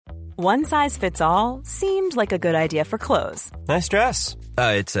One size fits all seemed like a good idea for clothes. Nice dress.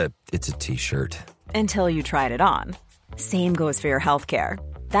 It's a t-shirt. Until you tried it on. Same goes for your healthcare.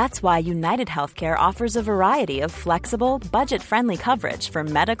 That's why United Healthcare offers a variety of flexible, budget-friendly coverage for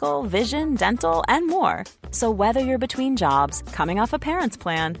medical, vision, dental, and more. So whether you're between jobs, coming off a parent's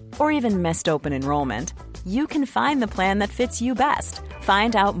plan, or even missed open enrollment, you can find the plan that fits you best.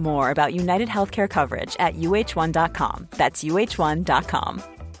 Find out more about United Healthcare coverage at uh1.com. That's uh1.com.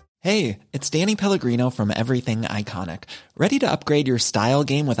 Hey, it's Danny Pellegrino from Everything Iconic. Ready to upgrade your style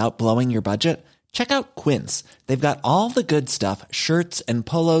game without blowing your budget? Check out Quince. They've got all the good stuff, shirts and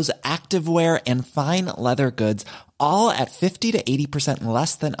polos, activewear, and fine leather goods, all at 50 to 80%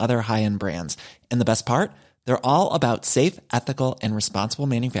 less than other high-end brands. And the best part? They're all about safe, ethical, and responsible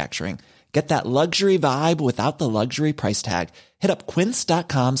manufacturing. Get that luxury vibe without the luxury price tag. Hit up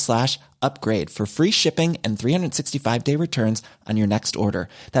quince.com/upgrade for free shipping and 365-day returns on your next order.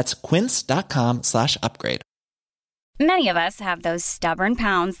 That's quince.com/upgrade. Many of us have those stubborn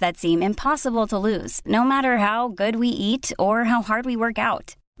pounds that seem impossible to lose, no matter how good we eat or how hard we work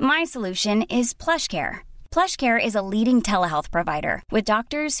out. My solution is PlushCare. PlushCare is a leading telehealth provider with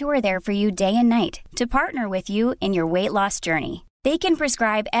doctors who are there for you day and night to partner with you in your weight loss journey. They can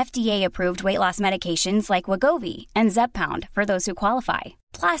prescribe FDA-approved weight loss medications like Wegovy and Zepbound for those who qualify.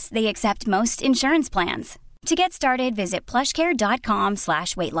 Plus, they accept most insurance plans. To get started, visit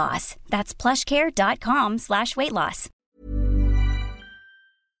plushcare.com/weightloss. That's plushcare.com/weightloss.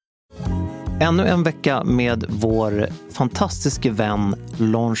 Ännu en vecka med vår fantastiska vän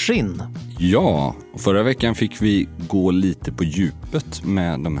Longines. Ja, och förra veckan fick vi gå lite på djupet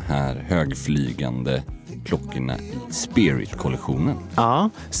med de här högflygande klockorna i Spirit-kollektionen. Ja,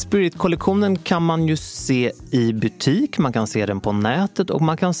 Spirit-kollektionen kan man ju se i butik, man kan se den på nätet och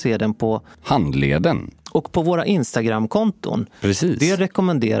man kan se den på handleden. Och på våra Instagram-konton. Precis. Det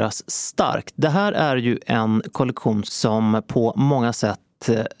rekommenderas starkt. Det här är ju en kollektion som på många sätt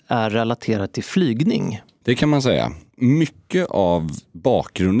är relaterad till flygning. Det kan man säga. Mycket av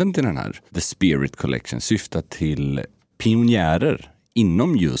bakgrunden till den här The Spirit Collection syftar till pionjärer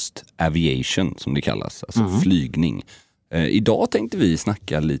inom just aviation som det kallas, alltså flygning. Idag tänkte vi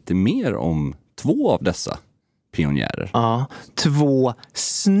snacka lite mer om två av dessa pionjärer. Ja, två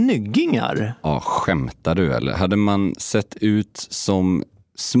snyggingar. Ja, skämtar du eller? Hade man sett ut som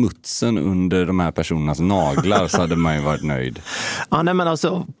smutsen under de här personernas naglar så hade man ju varit nöjd. Ja, nej men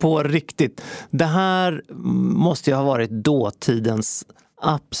alltså på riktigt. Det här måste ju ha varit dåtidens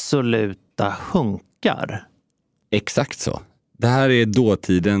absoluta hunkar. Exakt så. Det här är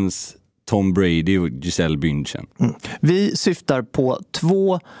dåtidens Tom Brady och Gisele Bündchen. Vi syftar på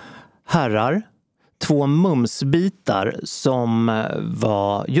två herrar, två mumsbitar som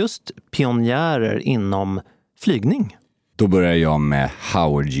var just pionjärer inom flygning. Då börjar jag med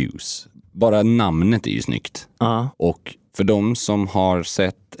Howard Hughes. Bara namnet är ju snyggt. Och för de som har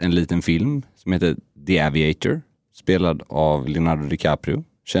sett en liten film som heter The Aviator, spelad av Leonardo DiCaprio,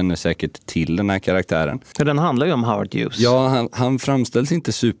 känner säkert till den här karaktären. Den handlar ju om Howard Hughes. Ja, han framställs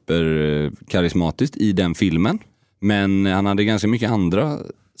inte superkarismatiskt i den filmen. Men han hade ganska mycket andra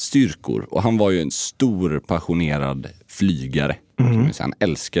styrkor. Och han var ju en stor, passionerad flygare. Han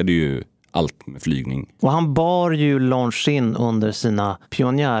älskade ju allt med flygning. Och han bar ju Longines under sina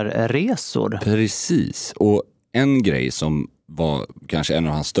pionjärresor. Precis. Och en grej som var kanske en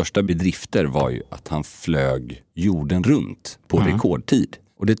av hans största bedrifter var ju att han flög jorden runt på rekordtid.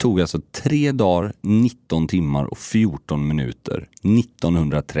 Och det tog alltså 3 dagar, 19 timmar och 14 minuter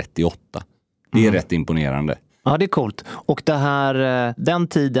 1938. Det är rätt imponerande. Ja, det är coolt. Och det här, den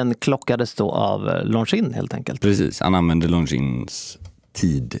tiden klockades då av Longines helt enkelt. Precis, han använde Longines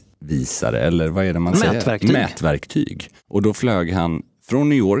tidvisare, eller vad är det man säger? Mätverktyg. Och då flög han från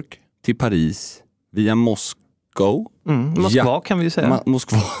New York till Paris via Moskva. Moskva kan vi ju säga.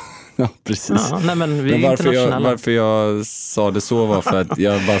 Moskva. Ja, precis. Ja, nej, men vi är internationella. Varför jag sa det så var för att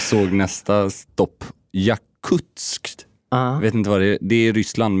jag bara såg nästa stopp. Jakutsk. Jag vet inte vad det är. Det är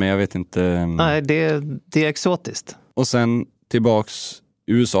Ryssland, men jag vet inte. Nej, det är exotiskt. Och sen tillbaks.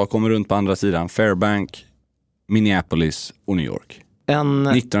 USA kommer runt på andra sidan. Fairbank, Minneapolis och New York.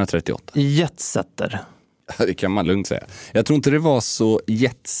 1938. Jetsetter. Det kan man lugnt säga. Jag tror inte det var så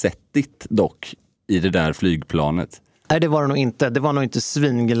jetsettigt dock i det där flygplanet. Nej, det var det nog inte. Det var nog inte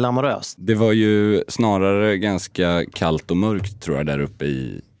svinglamoröst. Det var ju snarare ganska kallt och mörkt tror jag där uppe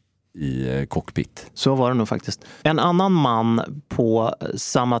i cockpit. Så var det nog faktiskt. En annan man på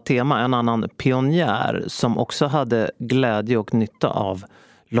samma tema, en annan pionjär som också hade glädje och nytta av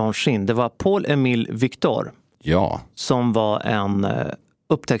Longines, det var Paul-Émile Victor. Ja. Som var en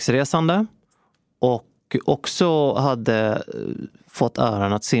upptäcktsresande och och också hade fått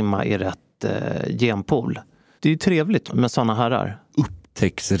äran att simma i rätt genpool. Det är ju trevligt med sådana herrar.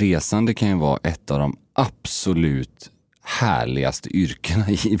 Upptäcktsresande kan ju vara ett av de absolut härligaste yrkena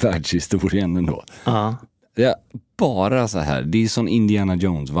i världshistorien ändå. Ja. Det är bara så här, det är sån Indiana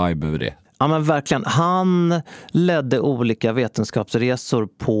Jones-vibe över det. Ja, men verkligen. Han ledde olika vetenskapsresor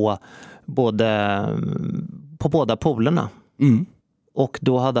på båda polerna. Mm. Och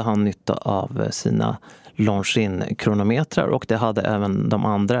då hade han nytta av sina Longines-kronometrar och det hade även de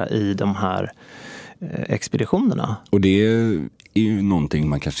andra i de här expeditionerna. Och det är ju någonting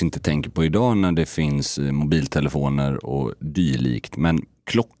man kanske inte tänker på idag när det finns mobiltelefoner och dylikt. Men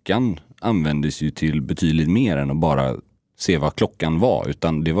klockan användes ju till betydligt mer än att bara se vad klockan var.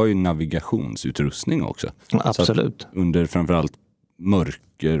 Utan det var ju navigationsutrustning också. Absolut. Så att under framförallt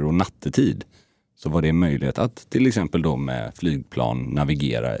mörker och nattetid så var det möjlighet att till exempel då med flygplan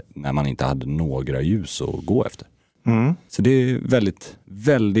navigera när man inte hade några ljus att gå efter. Mm. Så det är väldigt,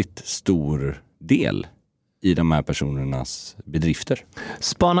 väldigt stor del i de här personernas bedrifter.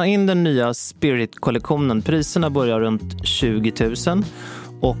 Spana in den nya Spirit-kollektionen. Priserna börjar runt 20 000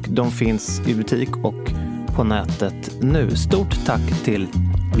 och de finns i butik och på nätet nu. Stort tack till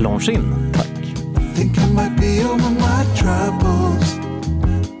Longines. Tack. Think I might be over my troubles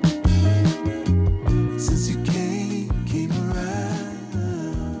since you came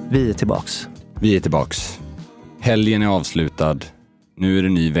around. Vi är tillbaks. Vi är tillbaks. Helgen är avslutad. Nu är det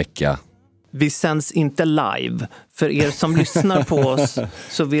ny vecka. Vi sänds inte live. För er som lyssnar på oss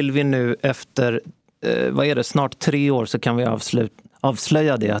så vill vi nu efter snart 3 år så kan vi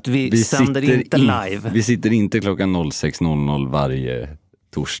avslöja det att vi sänder inte live. Vi sitter inte klockan 06.00 varje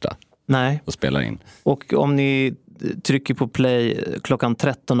torsdag. Nej. Och spelar in. Och om ni trycker på play klockan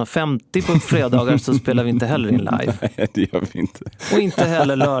 13.50 på fredagar så spelar vi inte heller in live. Nej, det gör vi inte. Och inte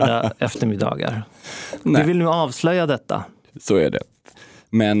heller lördag eftermiddagar. Nej. Vi vill nu avslöja detta. Så är det.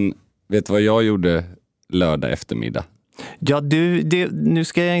 Men vet du vad jag gjorde lördag eftermiddag? Ja, nu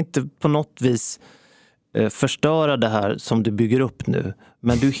ska jag inte på något vis förstöra det här som du bygger upp nu.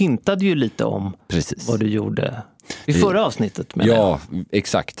 Men du hintade ju lite om vad du gjorde i förra avsnittet. Ja,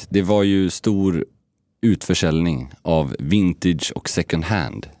 exakt. Det var ju stor utförsäljning av vintage och second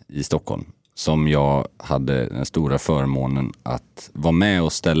hand i Stockholm. Som jag hade den stora förmånen att vara med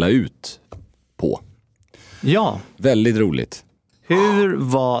och ställa ut på. Ja. Väldigt roligt. Hur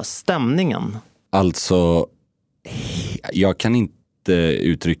var stämningen? Alltså, jag kan inte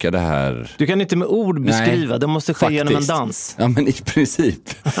uttrycka det här. Du kan inte med ord beskriva, det måste ske faktiskt. Genom en dans. Ja, men i princip.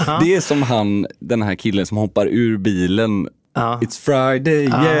 Det är som den här killen som hoppar ur bilen. It's Friday,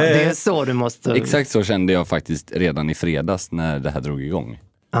 yeah. Det är så du måste. Exakt så kände jag faktiskt redan i fredags när det här drog igång.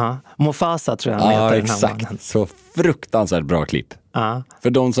 Mufasa tror jag han heter. Exakt. Så fruktansvärt bra klipp. För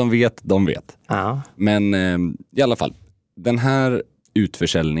de som vet, de vet. Men i alla fall, den här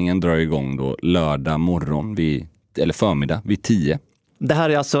utförsäljningen drar igång då lördag morgon eller förmiddag vid 10. Det här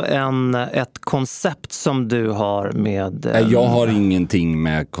är alltså ett koncept som du har med... Jag har ingenting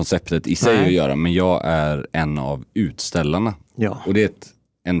med konceptet i sig att göra, men jag är en av utställarna. Ja. Och det är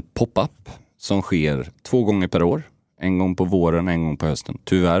en pop-up som sker 2 gånger per år. En gång på våren, en gång på hösten.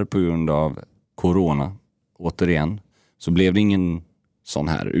 Tyvärr på grund av corona, återigen, så blev det ingen sån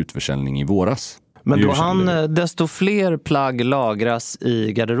här utförsäljning i våras. Men då desto fler plagg lagras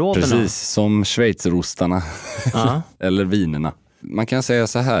i garderoberna. Precis, som schweizerostarna eller vinerna. Man kan säga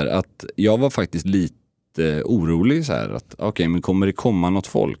så här att jag var faktiskt lite orolig så här att men kommer det komma något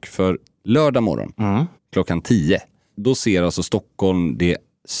folk? För lördag morgon klockan 10, då ser alltså Stockholm det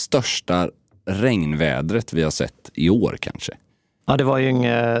största regnvädret vi har sett i år kanske. Ja, det var ju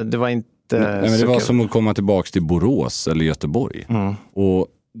det var inte... Nej, men det var som att komma tillbaka till Borås eller Göteborg. Och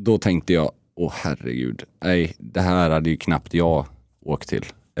då tänkte jag, herregud, nej, det här hade ju knappt jag åkt till.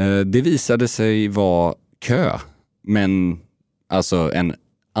 Det visade sig vara kö, men alltså en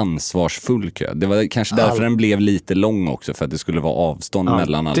ansvarsfull kö. Det var kanske därför den blev lite lång också, för att det skulle vara avstånd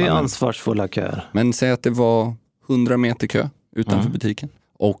mellan alla. Det är ansvarsfulla köer. Men säg att det var 100 meter kö utanför butiken.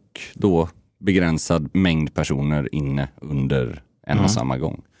 Och då begränsad mängd personer inne under en och samma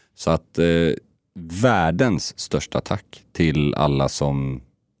gång. Så att världens största tack till alla som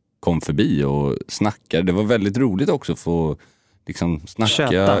kom förbi och snackade. Det var väldigt roligt också att få liksom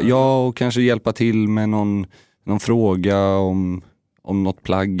snacka. Ja, och kanske hjälpa till med någon fråga om något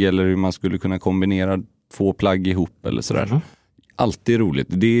plagg eller hur man skulle kunna kombinera 2 plagg ihop eller sådär. Alltid roligt.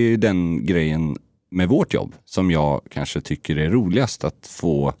 Det är den grejen med vårt jobb som jag kanske tycker är roligast, att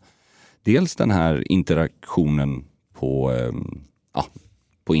få dels den här interaktionen på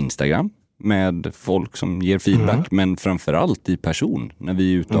Instagram med folk som ger feedback, men framförallt i person när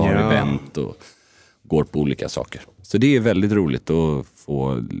vi är ute och har event och går på olika saker. Så det är väldigt roligt att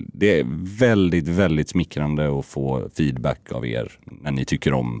få, det är väldigt, väldigt smickrande att få feedback av er när ni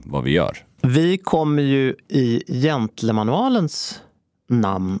tycker om vad vi gör. Vi kommer ju i Gentlemanualens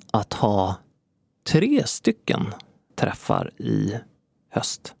namn att ha 3 stycken träffar i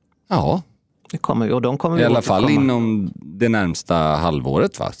höst. Ja. Det kommer vi, och de kommer vi i alla fall återkomma. inom det närmsta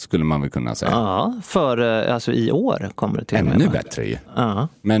halvåret, va? Skulle man väl kunna säga. Ja, alltså i år kommer det till. Ännu bättre ju. Ja.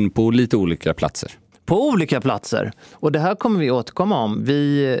 Men på lite olika platser. På olika platser. Och det här kommer vi återkomma om.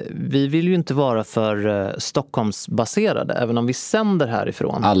 Vi vill ju inte vara för Stockholmsbaserade, även om vi sänder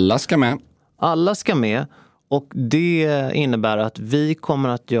härifrån. Alla ska med. Alla ska med. Och det innebär att vi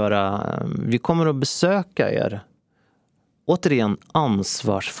kommer att besöka er. Återigen,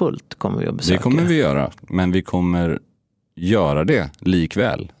 ansvarsfullt kommer vi att besöka. Det kommer vi göra, men vi kommer göra det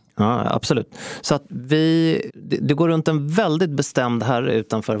likväl. Ja, absolut. Så att det går runt en väldigt bestämd här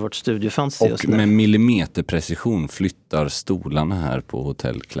utanför vårt studiofönster just nu. Och med millimeterprecision flyttar stolarna här på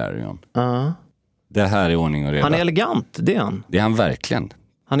Hotel Clarion. Ja. Det här är ordning och reda. Han är elegant, det är han. Det är han verkligen.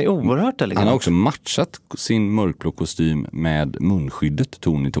 Han är oerhört elegant. Han har också matchat sin mörkblå kostym med munskyddet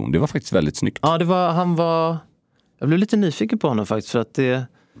ton i ton. Det var faktiskt väldigt snyggt. Ja, jag blev lite nyfiken på honom faktiskt, för att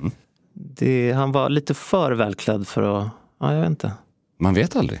han var lite för välklädd för att, ja, jag vet inte. Man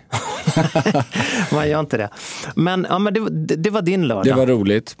vet aldrig. Man gör inte det. Men det var din lördag. Det var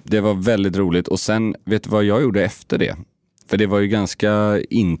roligt. Det var väldigt roligt. Och sen, vet du vad jag gjorde efter det? För det var ju ganska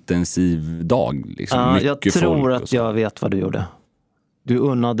intensiv dag. Liksom. Ja, mycket jag tror folk att jag vet vad du gjorde. Du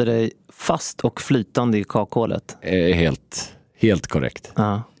unnade dig fast och flytande i kakhålet. Helt korrekt.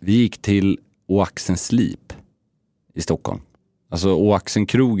 Ja. Vi gick till Oaxen Sleep i Stockholm. Alltså Oaxen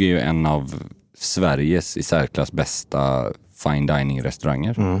krog är ju en av Sveriges i särklass bästa fine dining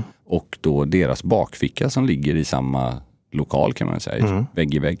restauranger. Mm. Och då deras bakficka som ligger i samma lokal kan man säga,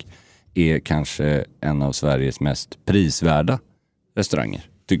 vägg i vägg, är kanske en av Sveriges mest prisvärda restauranger,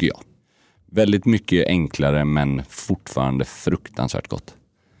 tycker jag. Väldigt mycket enklare men fortfarande fruktansvärt gott.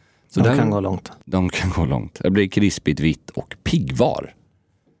 Så de kan gå långt. De kan gå långt. Det blir krispigt vitt och piggvar.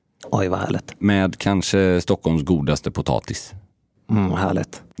 Oj, vad härligt. Med kanske Stockholms godaste potatis.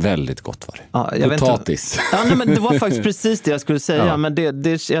 Härligt. Väldigt gott var det. Ja, potatis. Men det var faktiskt precis det jag skulle säga. Ja. Men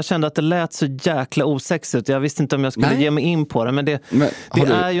jag kände att det lät så jäkla osexigt. Jag visste inte om jag skulle ge mig in på det. Men det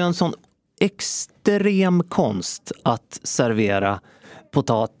är ju en sån extrem konst att servera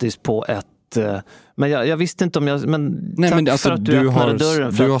potatis på ett... Men jag visste inte om jag... Men alltså, för att du öppnade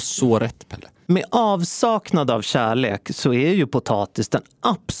dörren. Du har så rätt, Pelle. Med avsaknad av kärlek så är ju potatis den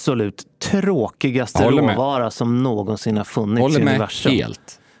absolut tråkigaste råvara som någonsin har funnits i universum.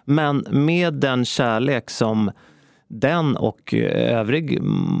 Helt. Men med den kärlek som den och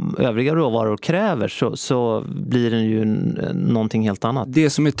övriga råvaror kräver så blir den ju någonting helt annat. Det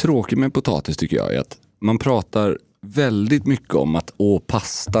som är tråkigt med potatis tycker jag är att man pratar väldigt mycket om att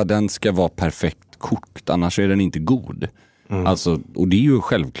pasta den ska vara perfekt kokt, annars är den inte god. Alltså, och det är ju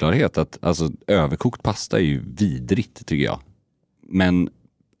självklarhet att överkokt pasta är ju vidrigt tycker jag. Men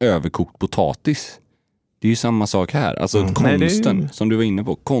överkokt potatis, det är ju samma sak här. Alltså konsten, som du var inne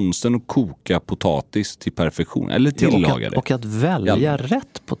på, konsten att koka potatis till perfektion eller tillaga det. Och att välja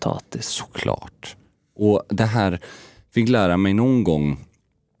rätt potatis. Såklart. Och det här fick lära mig någon gång,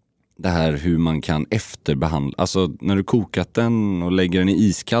 det här hur man kan efterbehandla. Alltså när du kokat den och lägger den i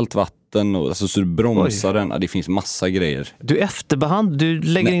iskallt vatten och så du bromsar den. Ja, det finns massa grejer. Du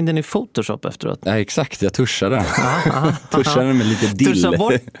lägger in den i Photoshop efteråt. Ja, exakt. Jag tuschar den. Tuschar den med lite dill. Tuschar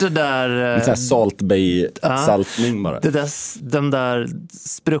bort det där... Lite Salt Bay-saltning bara. De där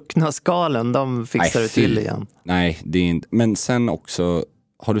spruckna skalen, de fixar du till igen. Nej, det är inte... Men sen också,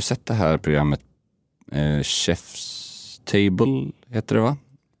 har du sett det här programmet Chef's Table, heter det va?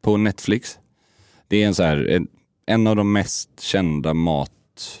 På Netflix. Det är en så här, en av de mest kända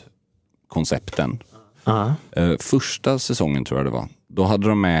matkoncepten. Första säsongen tror jag det var. Då hade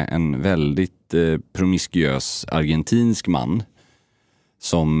de med en väldigt promiskuös argentinsk man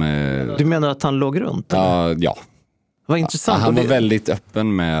som... Du menar att han låg runt? Ja. Vad intressant. Han var väldigt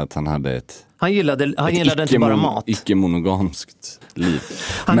öppen med att han hade ett... Han gillade inte bara mat. Icke-monogamskt liv.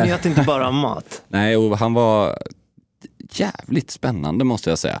 Han gillade inte bara mat. Nej, och han var... jävligt spännande måste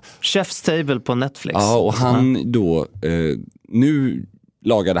jag säga. Chef's Table på Netflix. Ja, och han då nu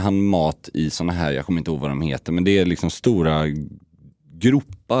lagade han mat i såna här, jag kommer inte ihåg vad de heter, men det är liksom stora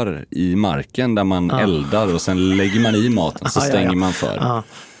gropar i marken där man eldar och sen lägger man i maten så stänger man för.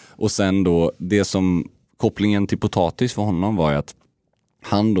 Och sen då, det som kopplingen till potatis för honom var ju att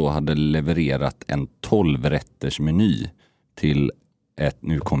han då hade levererat en 12-rätters meny till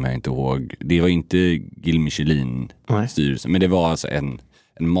nu kommer jag inte ihåg, det var inte Guillaume Michelin styrelse, men det var alltså en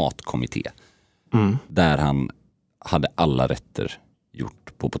matkommitté Där han hade alla rätter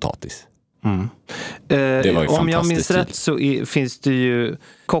gjort på potatis. Det var ju om jag minns fantastiskt rätt så finns det ju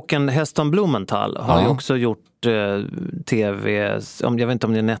kocken Heston Blumenthal har ju också gjort tv, jag vet inte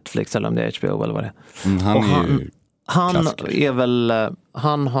om det är Netflix eller om det är HBO eller vad det är.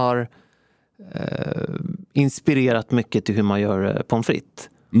 Han har inspirerat mycket till hur man gör pommes frites.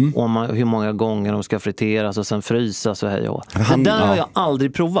 Och hur många gånger de ska friteras och sen frysas och hej och. Det där har jag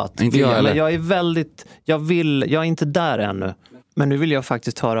aldrig provat. Men jag är inte där ännu. Men nu vill jag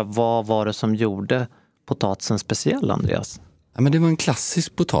faktiskt höra, vad var det som gjorde potatisen speciell, Andreas? Ja, men det var en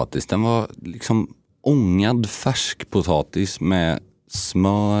klassisk potatis. Den var liksom ångad färsk potatis med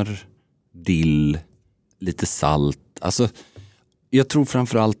smör, dill, lite salt. Alltså, jag tror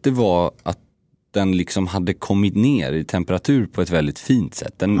framförallt det var att den liksom hade kommit ner i temperatur på ett väldigt fint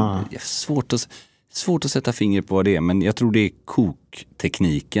sätt. Det är svårt att sätta finger på vad det är, men jag tror det är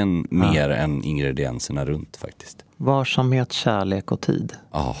koktekniken mer än ingredienserna runt faktiskt. Varsamhet, kärlek och tid.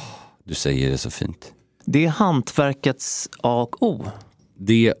 Du säger det så fint. Det är hantverkets A och O.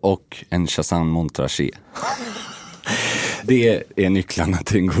 Det och en Chassagne Montrachet. Det är nycklarna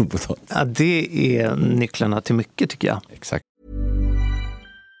till en god potatis. Ja, det är nycklarna till mycket, tycker jag. Exakt.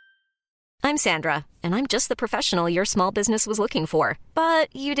 I'm Sandra, and I'm just the professional your small business was looking for.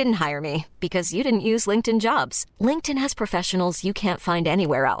 But you didn't hire me because you didn't use LinkedIn Jobs. LinkedIn has professionals you can't find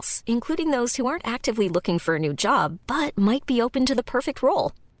anywhere else, including those who aren't actively looking for a new job, but might be open to the perfect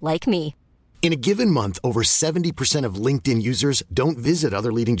role, like me. In a given month, over 70% of LinkedIn users don't visit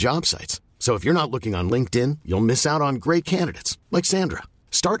other leading job sites. So if you're not looking on LinkedIn, you'll miss out on great candidates like Sandra.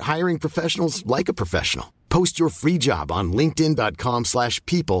 Start hiring professionals like a professional. Post your free job on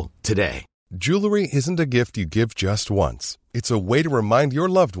linkedin.com/people today. Jewelry isn't a gift you give just once. It's a way to remind your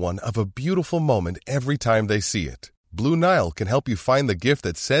loved one of a beautiful moment every time they see it. Blue Nile can help you find the gift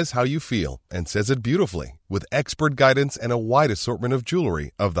that says how you feel and says it beautifully, with expert guidance and a wide assortment of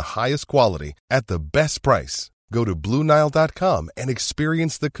jewelry of the highest quality at the best price. Go to BlueNile.com and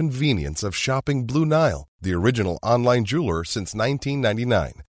experience the convenience of shopping Blue Nile, the original online jeweler since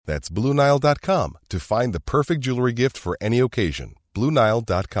 1999. That's BlueNile.com to find the perfect jewelry gift for any occasion.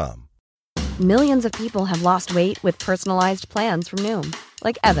 BlueNile.com. Millions of people have lost weight with personalized plans from Noom.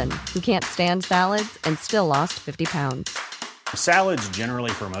 Like Evan, who can't stand salads and still lost 50 pounds. Salads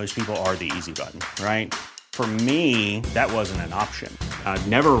generally for most people are the easy button, right? For me, that wasn't an option. I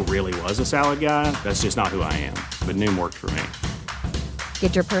never really was a salad guy. That's just not who I am. But Noom worked for me.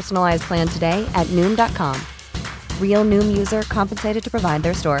 Get your personalized plan today at Noom.com. Real Noom user compensated to provide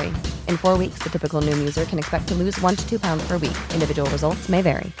their story. In 4 weeks, the typical Noom user can expect to lose 1 to 2 pounds per week. Individual results may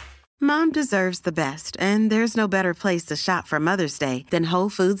vary. Mom deserves the best, and there's no better place to shop for Mother's Day than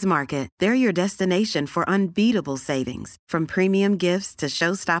Whole Foods Market. They're your destination for unbeatable savings, from premium gifts to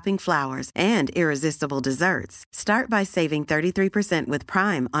show-stopping flowers and irresistible desserts. Start by saving 33% with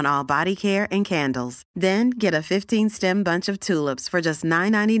Prime on all body care and candles. Then get a 15-stem bunch of tulips for just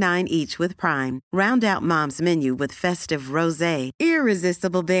 $9.99 each with Prime. Round out Mom's menu with festive rosé,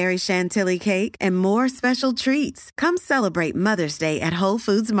 irresistible berry chantilly cake, and more special treats. Come celebrate Mother's Day at Whole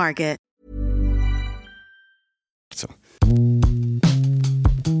Foods Market. Så.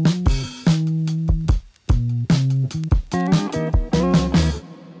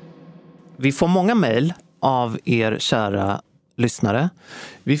 Vi får många mejl av er kära lyssnare.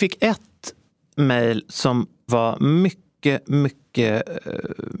 Vi fick ett mejl som var mycket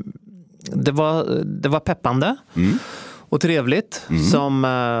det var peppande och trevligt som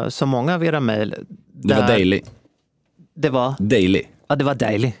många av era mejl. Det var daily. Det var daily. Ja, det var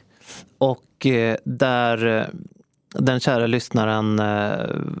daily. Och där den kära lyssnaren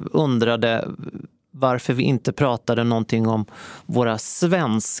undrade varför vi inte pratade någonting om våra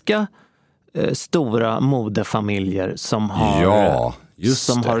svenska stora modefamiljer som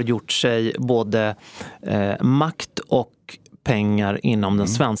har gjort sig både makt och pengar inom den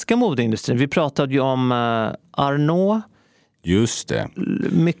svenska modeindustrin. Vi pratade ju om Arnault. Just det.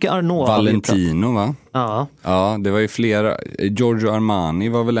 Mycket Arnault. Valentino, va? Ja. Ja, det var ju flera. Giorgio Armani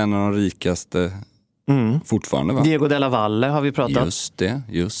var väl en av de rikaste fortfarande, va? Diego Della Valle har vi pratat.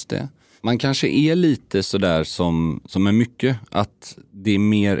 Just det. Man kanske är lite sådär som är mycket, att det är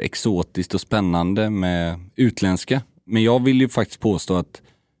mer exotiskt och spännande med utländska. Men jag vill ju faktiskt påstå att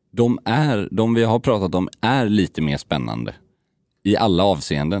de vi har pratat om är lite mer spännande. I alla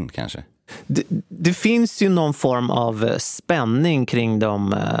avseenden kanske. Det finns ju någon form av spänning kring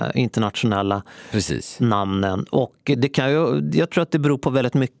de internationella namnen. Och det kan jag tror att det beror på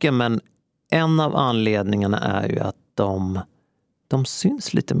väldigt mycket, men en av anledningarna är ju att de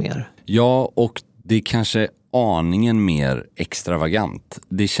syns lite mer. Ja, och det är kanske aningen mer extravagant.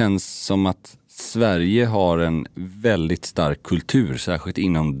 Det känns som att Sverige har en väldigt stark kultur, särskilt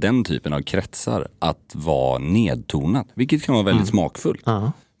inom den typen av kretsar, att vara nedtonad. Vilket kan vara väldigt smakfullt.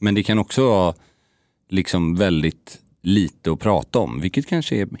 Men det kan också vara liksom väldigt lite att prata om, vilket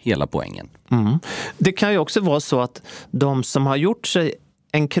kanske är hela poängen. Det kan ju också vara så att de som har gjort sig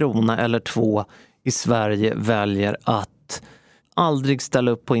en krona eller två i Sverige väljer att aldrig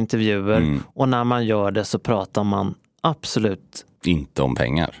ställa upp på intervjuer och när man gör det så pratar man absolut inte om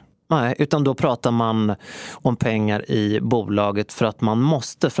pengar. Nej, utan då pratar man om pengar i bolaget för att man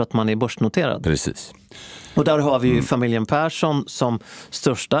måste, för att man är börsnoterad. Precis. Och där har vi ju familjen Persson som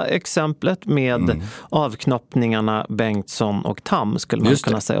största exemplet med avknoppningarna Bengtsson och Tam skulle man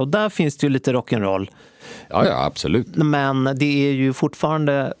kunna säga. Och där finns det ju lite rock'n'roll. Ja, absolut. Men det är ju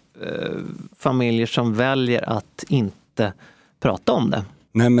fortfarande familjer som väljer att inte prata om det.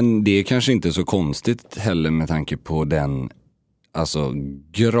 Nej, men det är kanske inte så konstigt heller med tanke på den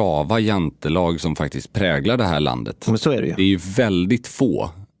grava jantelag som faktiskt präglar det här landet. Men så är det ju. Det är ju väldigt få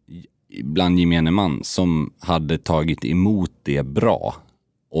bland gemene man som hade tagit emot det bra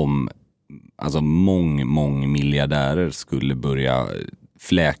om mång miljardärer skulle börja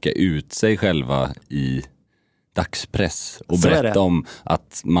fläka ut sig själva i dagspress och berätta om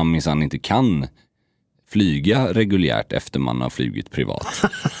att man minsann inte kan flyga reguljärt efter man har flugit privat.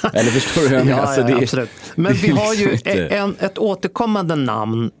 Eller förstår du? Ja, absolut. Men vi har ju ett återkommande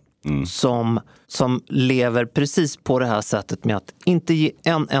namn som lever precis på det här sättet med att inte ge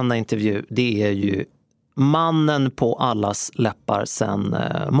en enda intervju. Det är ju mannen på allas läppar sedan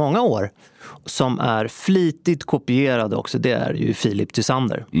många år som är flitigt kopierad också. Det är ju Philip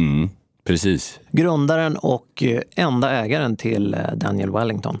Tysander. Precis. Grundaren och enda ägaren till Daniel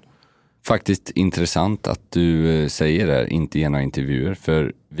Wellington. Faktiskt intressant att du säger det, inte ge några intervjuer,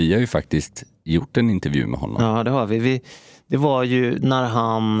 för vi har ju faktiskt gjort en intervju med honom. Ja, det har vi. Det var ju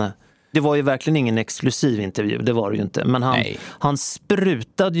när det var ju verkligen ingen exklusiv intervju, det var det ju inte. Men han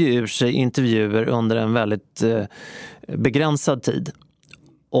sprutade ju ur sig intervjuer under en väldigt begränsad tid.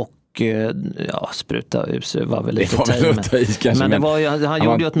 Spruta ur sig var väl lite tajt. Men det var ju, han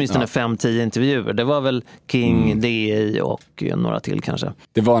gjorde ju åtminstone 5-10 intervjuer. Det var väl King, DI och några till kanske.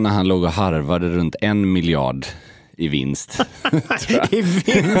 Det var när han låg och harvade runt 1 miljard i vinst. I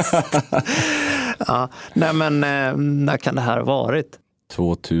vinst? Ja, nej men när kan det här ha varit?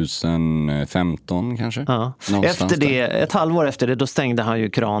 2015 kanske. Ja. Efter det, ett halvår efter det, då stängde han ju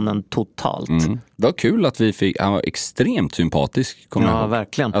kranen totalt. Det var kul att han var extremt sympatisk. Ja,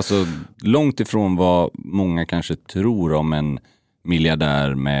 verkligen. Alltså långt ifrån vad många kanske tror om en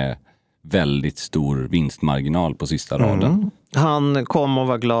miljardär med väldigt stor vinstmarginal på sista raden. Han kom och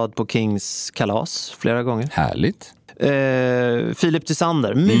var glad på Kings kalas flera gånger. Härligt. Philip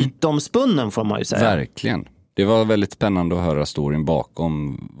Tysander, mytomspunnen får man ju säga. Verkligen. Det var väldigt spännande att höra storyn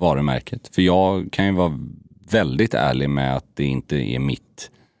bakom varumärket. För jag kan ju vara väldigt ärlig med att det inte är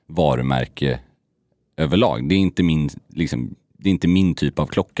mitt varumärke överlag. Det är inte min typ av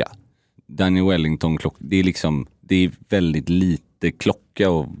klocka. Daniel Wellington klocka, det är väldigt lite klocka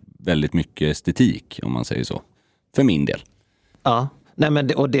och väldigt mycket estetik, om man säger så. För min del. Ja. Nej,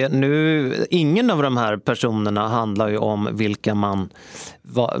 men ingen av de här personerna handlar ju om vilka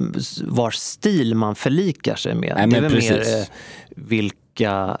vars stil man förlikar sig med. Nej, det är väl precis. mer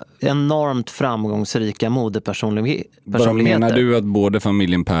vilka enormt framgångsrika modepersonligheter. Menar du att både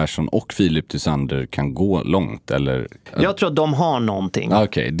familjen Persson och Philip Tysander kan gå långt? Eller? Jag tror att de har någonting.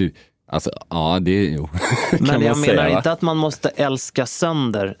 Okej, det är ju. Men jag menar inte att man måste älska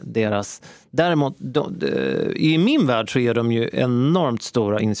sönder deras. Däremot, i min värld så är de ju enormt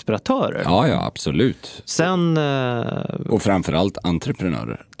stora inspiratörer. Ja, absolut. Sen, och framförallt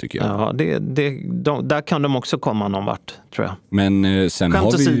entreprenörer, tycker jag. Ja, där kan de också komma någon vart, tror jag. Men sen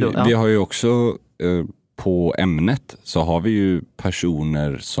har vi har ju också på ämnet så har vi ju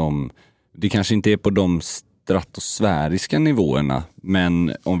personer som, det kanske inte är på de stratosfäriska nivåerna,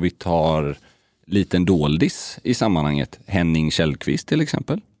 men om vi tar liten doldis i sammanhanget, Henning Källqvist till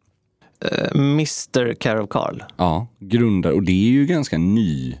exempel. Mr. Care of Carl. Ja, grundar, och det är ju ganska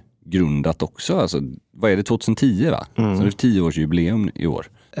nygrundat också. Alltså, vad är det, 2010 va? Så det är 10-årsjubileum i år.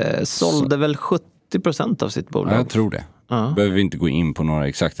 Sålde väl 70% av sitt bolag. Ja, jag tror det. Behöver vi inte gå in på några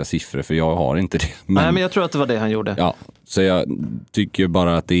exakta siffror, för jag har inte det. Nej, men jag tror att det var det han gjorde. Ja, så jag tycker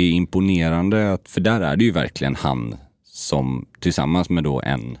bara att det är imponerande, för där är det ju verkligen han som tillsammans med då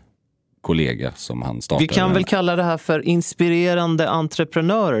en kollega som han startade. Vi kan väl kalla det här för inspirerande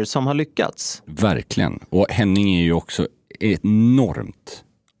entreprenörer som har lyckats. Verkligen. Och Henning är ju också enormt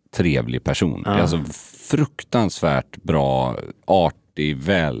trevlig person. Ja. Alltså fruktansvärt bra, artig,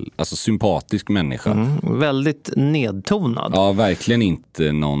 alltså sympatisk människa. Väldigt nedtonad. Ja, verkligen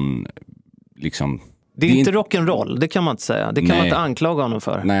inte någon liksom... Det är inte rock'n'roll, det kan man inte säga. Det kan man inte anklaga honom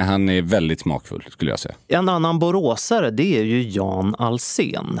för. Nej, han är väldigt smakfull skulle jag säga. En annan boråsare, det är ju Jan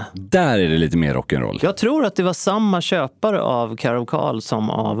Alsén. Där är det lite mer rock'n'roll. Jag tror att det var samma köpare av Care of Carl som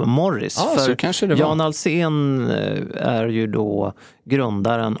av Morris. Ja, så kanske det var. Jan Alsén är ju då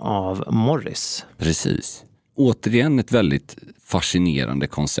grundaren av Morris. Precis. Återigen ett väldigt fascinerande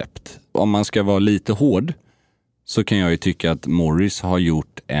koncept. Om man ska vara lite hård så kan jag ju tycka att Morris har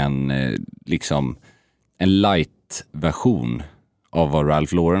gjort en light-version av vad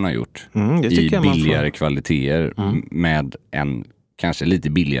Ralph Lauren har gjort. I billigare kvaliteter med en kanske lite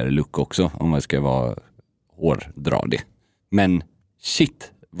billigare look också, om man ska vara hårdradig. Men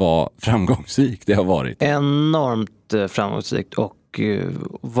shit vad framgångsrikt det har varit. Enormt framgångsrikt och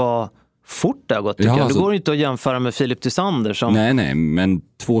vad fort det har gått. Ja, det går inte att jämföra med Philip Tysander som... Nej, men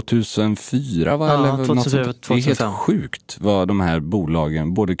 2004 var eller 2004, något. Det är helt sjukt vad de här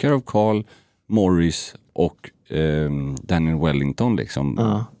bolagen, både Care of Carl, Morris och Daniel Wellington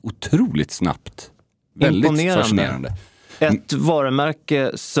liksom, otroligt snabbt. Väldigt fascinerande. Ett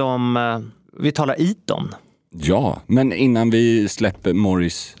varumärke som vi talar Eton. Ja, men innan vi släpper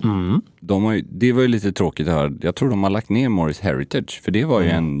Morris, det var ju lite tråkigt att höra. Jag tror de har lagt ner Morris Heritage, för det var ju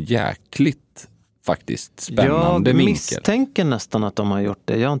en jäkligt faktiskt spännande vinkel. Jag misstänker nästan att de har gjort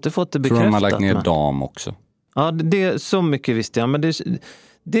det. Jag har inte fått det bekräftat. Tror de har lagt ner Dam också. Ja, det så mycket visste jag, men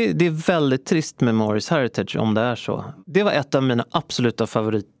det är väldigt trist med Morris Heritage om det är så. Det var ett av mina absoluta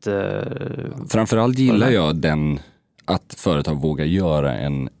favorit. Framförallt gillar jag att företag vågar göra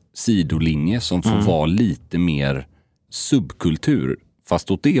en sidolinje som får vara lite mer subkultur,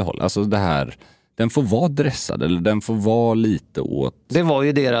 fast åt det håll. Alltså det här, den får vara dressad eller den får vara lite åt... Det var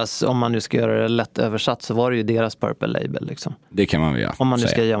ju deras, om man nu ska göra det lätt översatt, så var det ju deras Purple Label liksom. Det kan man väl om man nu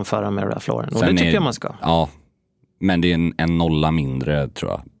säga. Ska jämföra med Ralph Lauren. Och det tycker jag man ska. Ja, men det är en nolla mindre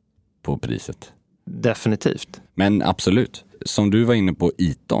tror jag på priset. Definitivt. Men absolut, som du var inne på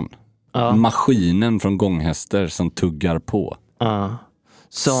Eton. Maskinen från gånghäster som tuggar på.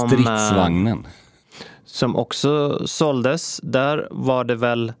 Stridsvagnen. Som också såldes. Där var det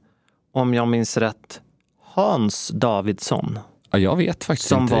väl, om jag minns rätt, Hans Davidsson. Ja, jag vet faktiskt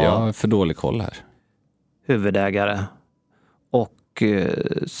som inte. Jag har för dålig koll här. Huvudägare. Och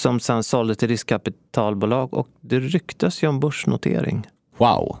som sen sålde till riskkapitalbolag. Och det ryktas ju om börsnotering.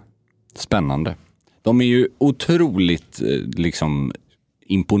 Wow, spännande. De är ju otroligt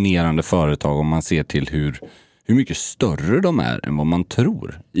imponerande företag om man ser till hur mycket större de är än vad man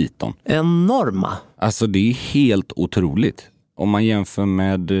tror, Eton. Enorma. Alltså det är helt otroligt. Om man jämför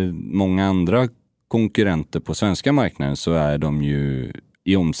med många andra konkurrenter på svenska marknaden så är de ju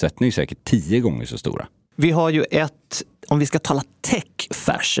i omsättning säkert 10 gånger så stora. Vi har ju om vi ska tala tech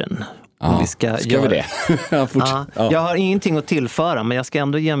fashion. Ska vi det? Jag har ingenting att tillföra, men jag ska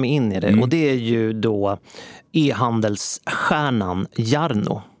ändå ge mig in i det. Och det är ju då e-handelsstjärnan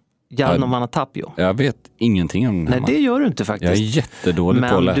Jarno Vanhatapio. Jag vet ingenting om den här. Nej, det gör du inte faktiskt. Jag är jättedålig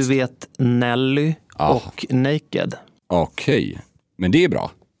på att läsa. Men du vet Nelly och Naked. Okej, men det är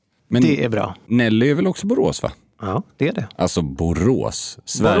bra. Men det är bra. Nelly är väl också Borås, va? Ja, det är det. Alltså Borås.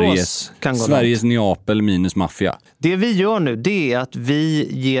 Sveriges Neapel minus maffia. Det vi gör nu, det är att vi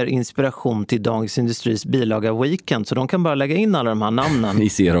ger inspiration till Dagens Industris bilaga Weekend. Så de kan bara lägga in alla de här namnen. I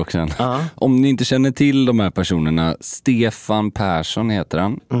Xeroxen. Om ni inte känner till de här personerna. Stefan Persson heter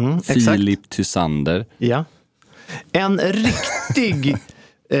han. Philip Tysander. Ja. En riktig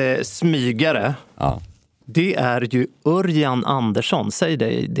smygare. Det är ju Örjan Andersson. Säg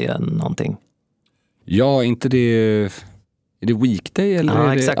det någonting. Ja, inte det... Är det Weekday eller?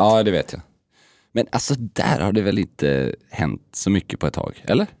 Ja, exakt. Ja, det vet jag. Men alltså där har det väl inte hänt så mycket på ett tag,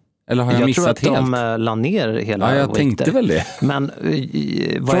 eller? Eller har jag missat helt? Jag tror att de la ner hela Weekday. Weekday. Tänkte väl det. Men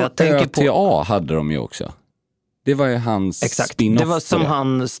vad jag tänker på... ÖTA hade de ju också. Det var ju hans spin-off. Det var som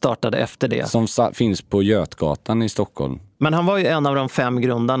han startade efter det. Som finns på Götgatan i Stockholm. Men han var ju en av de 5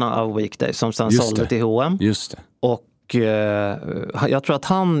 grundarna av Weekday som sen sålde till H&M. Just det. Och jag tror att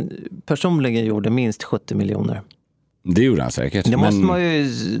han personligen gjorde minst 70 miljoner. Det gjorde han säkert. Det måste man ju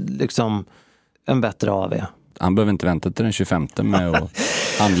liksom en bättre AV. Han behöver inte vänta till den 25 med att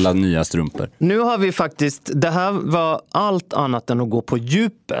handla nya strumpor. Nu har vi faktiskt, det här var allt annat än att gå på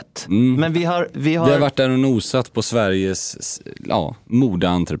djupet. Men vi har varit där och nosat på Sveriges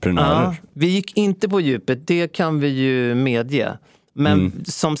modeentreprenörer. Ja, vi gick inte på djupet, det kan vi ju medge. Men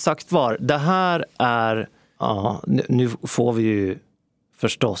som sagt var, det här är... Ja, nu får vi ju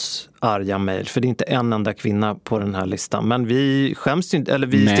förstås arga mejl. För det är inte en enda kvinna på den här listan. Men vi skäms ju inte, eller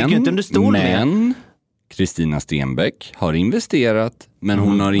vi sticker ju inte under stol med. Men Kristina Stenbeck har investerat, men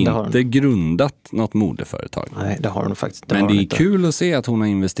hon har inte grundat något modeföretag. Nej, det har hon faktiskt. Men det är kul att se att hon har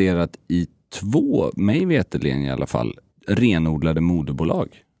investerat i 2, mig veterligen i alla fall, renodlade moderbolag.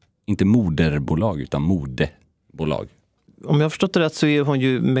 Inte moderbolag utan modebolag. Om jag har förstått det rätt så är hon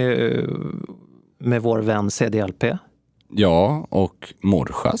ju med vår vän CDLP. Ja, och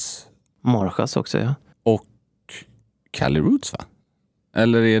Morjas. Morjas också, ja. Och Cali Roots, va?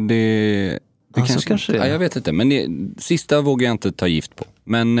 Eller är det... kanske det. Ja, jag vet inte, men sista vågar jag inte ta gift på.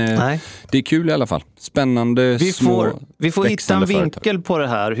 Men det är kul i alla fall. Spännande, vi får hitta en vinkel företag på det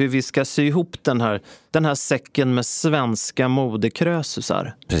här, hur vi ska sy ihop den här säcken med svenska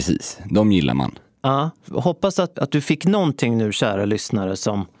modekrösusar. Precis, de gillar man. Ja, hoppas att du fick någonting nu, kära lyssnare,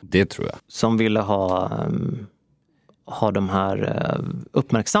 det tror jag. Som ville ha de här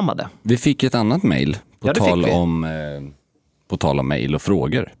uppmärksammade. Vi fick ett annat mejl på tal om mejl och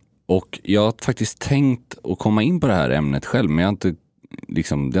frågor. Och jag har faktiskt tänkt att komma in på det här ämnet själv, men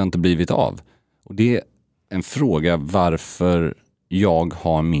det har inte blivit av. Och det är en fråga varför jag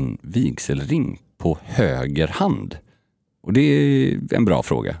har min vigselring på höger hand. Och det är en bra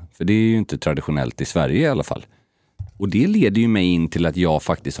fråga, för det är ju inte traditionellt i Sverige i alla fall. Och det leder ju mig in till att jag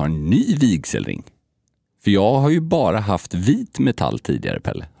faktiskt har en ny vigselring. För jag har ju bara haft vit metall tidigare,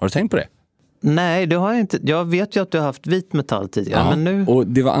 Pelle. Har du tänkt på det? Nej, det har jag inte. Jag vet ju att du har haft vit metall tidigare. Ja, men nu... och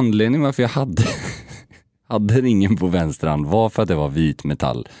det var anledningen varför jag hade ringen på vänster hand var för att det var vit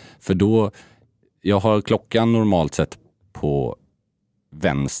metall. För då, jag har klockan normalt sett på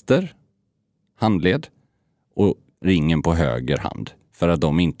vänster handled och ringen på höger hand. För att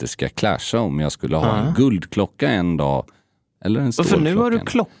de inte ska clasha om jag skulle ha en guldklocka en dag eller en stålklocka. För nu har du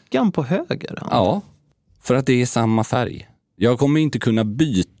klockan på höger hand? Ja, för att det är samma färg. Jag kommer inte kunna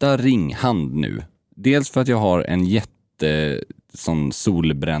byta ringhand nu. Dels för att jag har en sån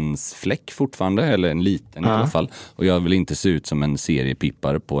solbrännsfläck fortfarande, eller en liten i alla fall. Och jag vill inte se ut som en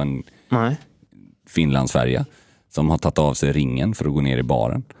seriepippare på en Finlandsfärja som har tagit av sig ringen för att gå ner i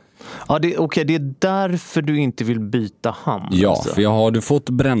baren. Ja, det är därför du inte vill byta hand. Ja, alltså. För har du fått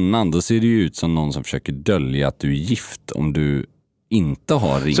brännan, då ser det ju ut som någon som försöker dölja att du är gift om du inte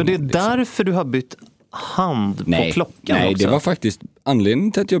har ringen. Så det är därför du har bytt hand på klockan nej, också? Det var faktiskt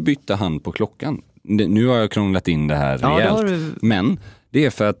anledningen till att jag bytte hand på klockan. Nu har jag krånglat in det här rejält. Men det är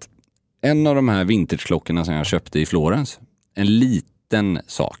för att en av de här vintageklockorna som jag köpte i Florens, en liten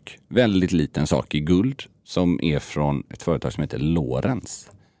sak, väldigt liten sak i guld, som är från ett företag som heter Lorentz.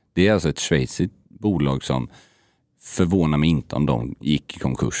 Det är alltså ett schweiziskt bolag som förvånar mig inte om de gick i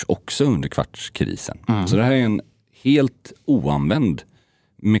konkurs också under kvartskrisen. Så det här är en helt oanvänd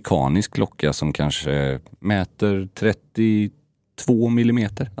mekanisk klocka som kanske mäter 32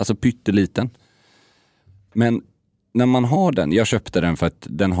 millimeter, alltså pytteliten. Men när man har den, jag köpte den för att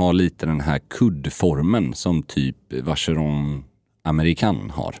den har lite den här kuddformen som typ Vacheron American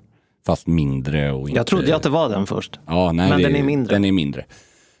har, fast mindre och inte... Jag trodde att det var den först. Ja, nej, men den är mindre. Den är mindre.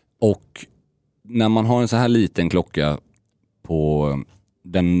 Och när man har en så här liten klocka på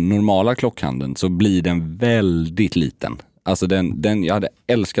den normala klockhanden så blir den väldigt liten. Alltså jag hade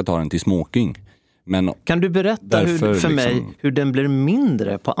älskat att ha den till smoking. Men kan du berätta för mig hur den blir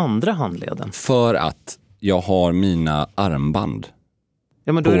mindre på andra handleden? För att jag har mina armband.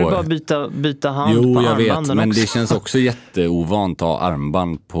 Ja, men då är det bara att byta hand på armbanden. Jo, jag vet, men också. Det känns också jätteovant att ha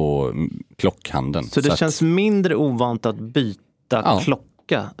armband på klockhanden. Så det känns mindre ovant att byta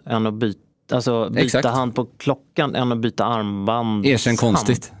klocka än att byta hand på klockan än att byta armband. Erkänn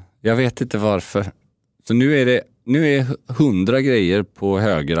konstigt. Jag vet inte varför. Så nu är 100 grejer på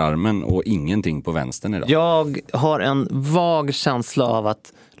högerarmen och ingenting på vänstern idag. Jag har en vag känsla av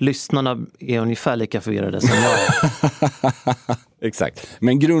att lyssnarna är ungefär lika förvirrade som jag är. Exakt.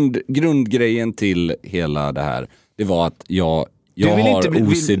 Men grundgrejen till hela det här, det var att jag har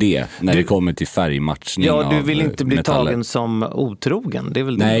OCD när det kommer till färgmatchning. Ja, du vill inte bli tagen som otrogen. Det är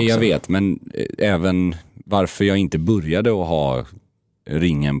väl det. Nej, jag vet. Men även varför jag inte började att ha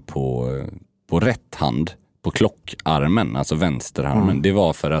ringen på rätt hand, på klockarmen, alltså vänsterarmen. Det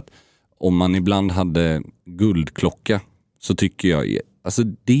var för att om man ibland hade guldklocka så tycker jag, alltså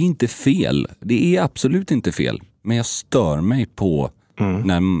det är inte fel. Det är absolut inte fel. Men jag stör mig på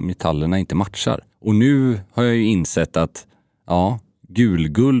när metallerna inte matchar. Och nu har jag ju insett att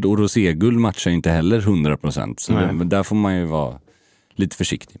gulguld och roséguld matchar inte heller 100%. Så där får man ju vara lite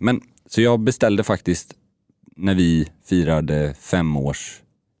försiktig. Men så jag beställde faktiskt när vi firade 5 års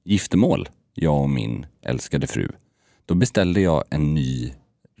giftermål, jag och min älskade fru. Då beställde jag en ny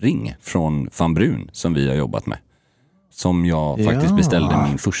ring från Van Brun som vi har jobbat med. Som jag faktiskt beställde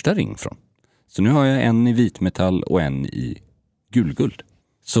min första ring från. Så nu har jag en i vitmetall och en i gulguld.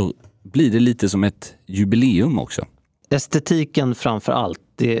 Så blir det lite som ett jubileum också. Estetiken framför allt,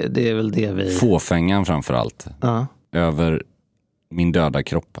 det är väl det vi... Fåfängan framför allt. Över min döda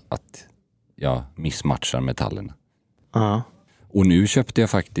kropp. Att jag missmatchar metallerna. Ja. Och nu köpte jag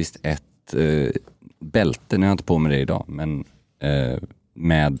faktiskt ett bälte, nu har jag inte på mig det idag, men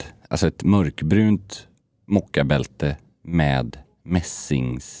med alltså ett mörkbrunt mockabälte med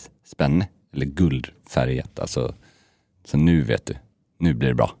mässingsspänne eller guldfärgat. Alltså, så nu vet du, nu blir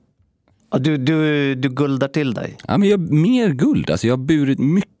det bra. Ja, du guldar till dig. Ja, men mer guld. Alltså jag har burit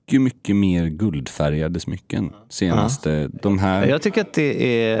mycket mer guldfärgade smycken senaste. De här... Jag tycker att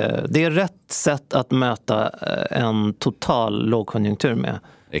det är rätt sätt att möta en total lågkonjunktur med.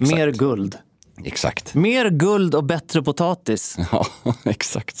 Exakt. Mer guld. Exakt. Mer guld och bättre potatis. Ja,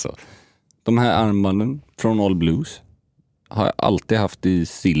 exakt så. De här armbanden från All Blues har jag alltid haft i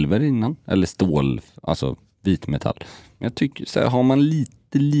silver innan. Eller stål, alltså vitmetall. Men jag tycker så här, har man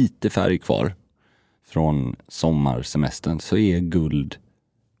lite färg kvar från sommarsemestern så är guld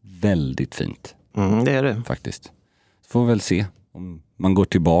väldigt fint. Det är det. Faktiskt. Får väl se om man går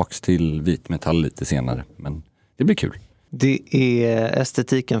tillbaks till vitmetall lite senare. Men det blir kul. Det är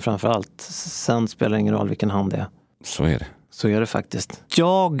estetiken framför allt. Sen spelar det ingen roll vilken hand det är. Så är det. Så är det faktiskt.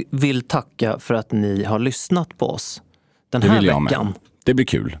 Jag vill tacka för att ni har lyssnat på oss den här veckan. Med. Det blir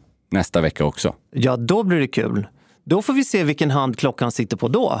kul. Nästa vecka också. Ja, då blir det kul. Då får vi se vilken hand klockan sitter på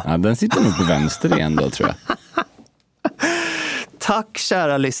då. Ja, den sitter nog på vänster igen då, tror jag. Tack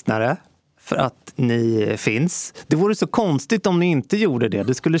kära lyssnare för att ni finns. Det vore så konstigt om ni inte gjorde det.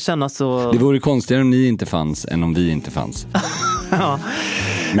 Det skulle kännas så... Det vore konstigare om ni inte fanns än om vi inte fanns. Ja.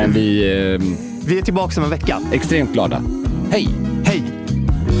 Men vi är tillbaka om en vecka. Extremt glada. Hej! Hej!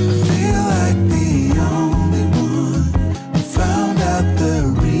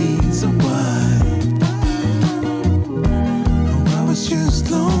 Just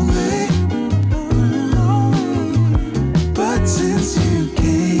lonely, but since you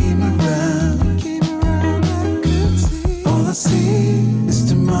came around, I could see all I see is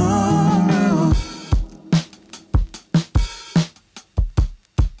tomorrow.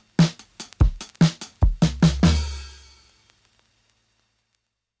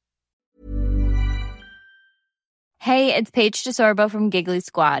 Hey, it's Paige DeSorbo from Giggly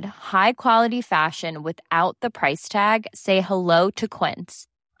Squad. High quality fashion without the price tag. Say hello to Quince.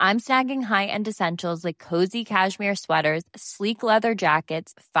 I'm snagging high-end essentials like cozy cashmere sweaters, sleek leather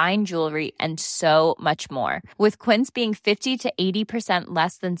jackets, fine jewelry, and so much more. With Quince being 50 to 80%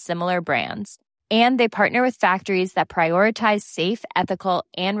 less than similar brands. And they partner with factories that prioritize safe, ethical,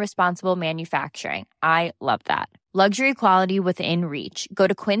 and responsible manufacturing. I love that. Luxury quality within reach. Go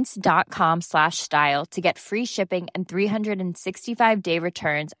to quince.com/style to get free shipping and 365-day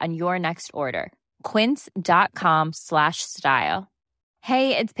returns on your next order. Quince.com/style.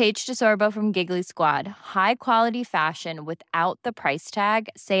 Hey, it's Paige DeSorbo from Giggly Squad. High quality fashion without the price tag.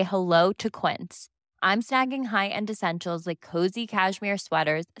 Say hello to Quince. I'm snagging high-end essentials like cozy cashmere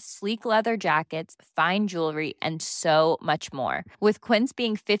sweaters, sleek leather jackets, fine jewelry, and so much more. With Quince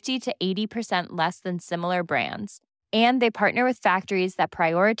being 50 to 80% less than similar brands. And they partner with factories that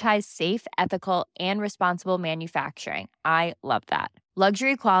prioritize safe, ethical, and responsible manufacturing. I love that.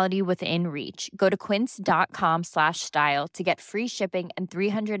 Luxury quality within reach. Go to quince.com/style to get free shipping and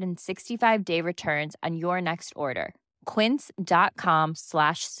 365-day returns on your next order.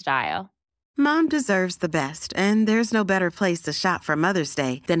 Quince.com/style. Mom deserves the best, and there's no better place to shop for Mother's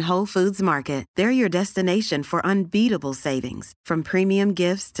Day than Whole Foods Market. They're your destination for unbeatable savings, from premium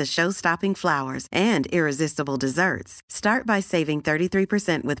gifts to show-stopping flowers and irresistible desserts. Start by saving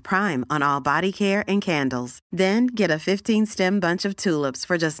 33% with Prime on all body care and candles. Then get a 15-stem bunch of tulips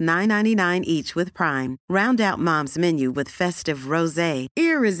for just $9.99 each with Prime. Round out Mom's menu with festive rosé,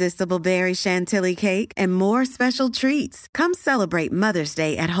 irresistible berry chantilly cake, and more special treats. Come celebrate Mother's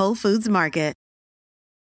Day at Whole Foods Market